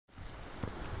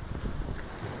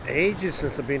Ages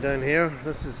since I've been down here.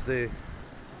 This is the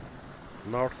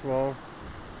north wall,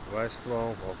 west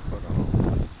wall, well, I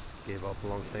don't know, gave up a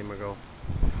long time ago,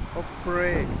 of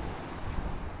Bray.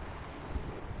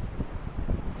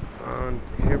 And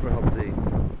here we have the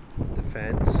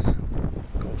defence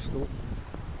coastal,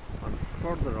 and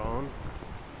further on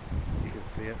you can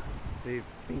see it, they've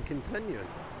been continuing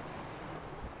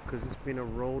because it's been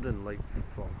eroding like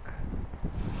fuck.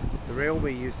 The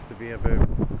railway used to be about,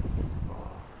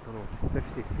 I don't know,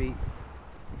 50 feet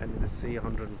into the sea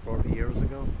 140 years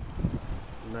ago.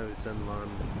 Now it's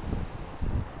inland.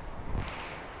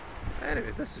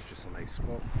 Anyway, this is just a nice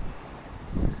spot.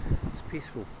 It's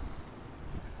peaceful.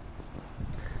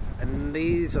 And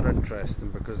these are interesting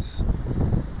because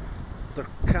they're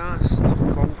cast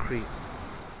concrete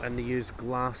and they use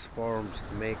glass forms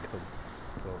to make them.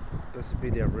 So this would be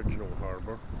the original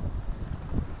harbour,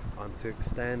 and to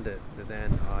extend it they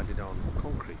then added on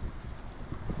concrete.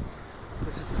 So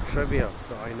this is the trivia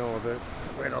that I know about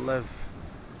where I live.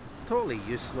 Totally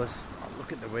useless. Oh,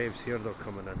 look at the waves here, they're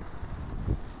coming in.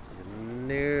 You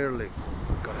nearly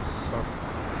got to surf.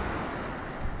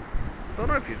 Don't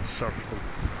know if you'd surf them.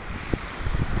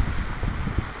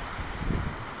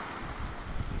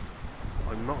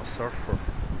 I'm not a surfer,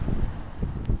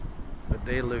 but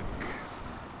they look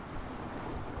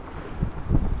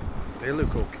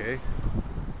okay.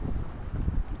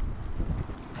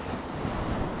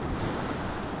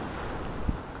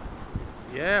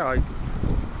 Yeah,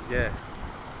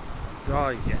 oh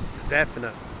yeah,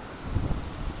 definite.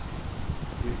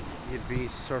 You'd be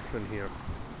surfing here.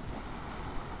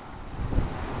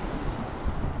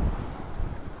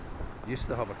 Used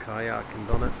to have a kayak and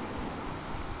done it.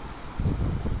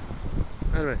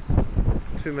 Anyway,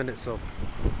 2 minutes of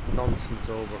nonsense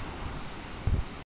over.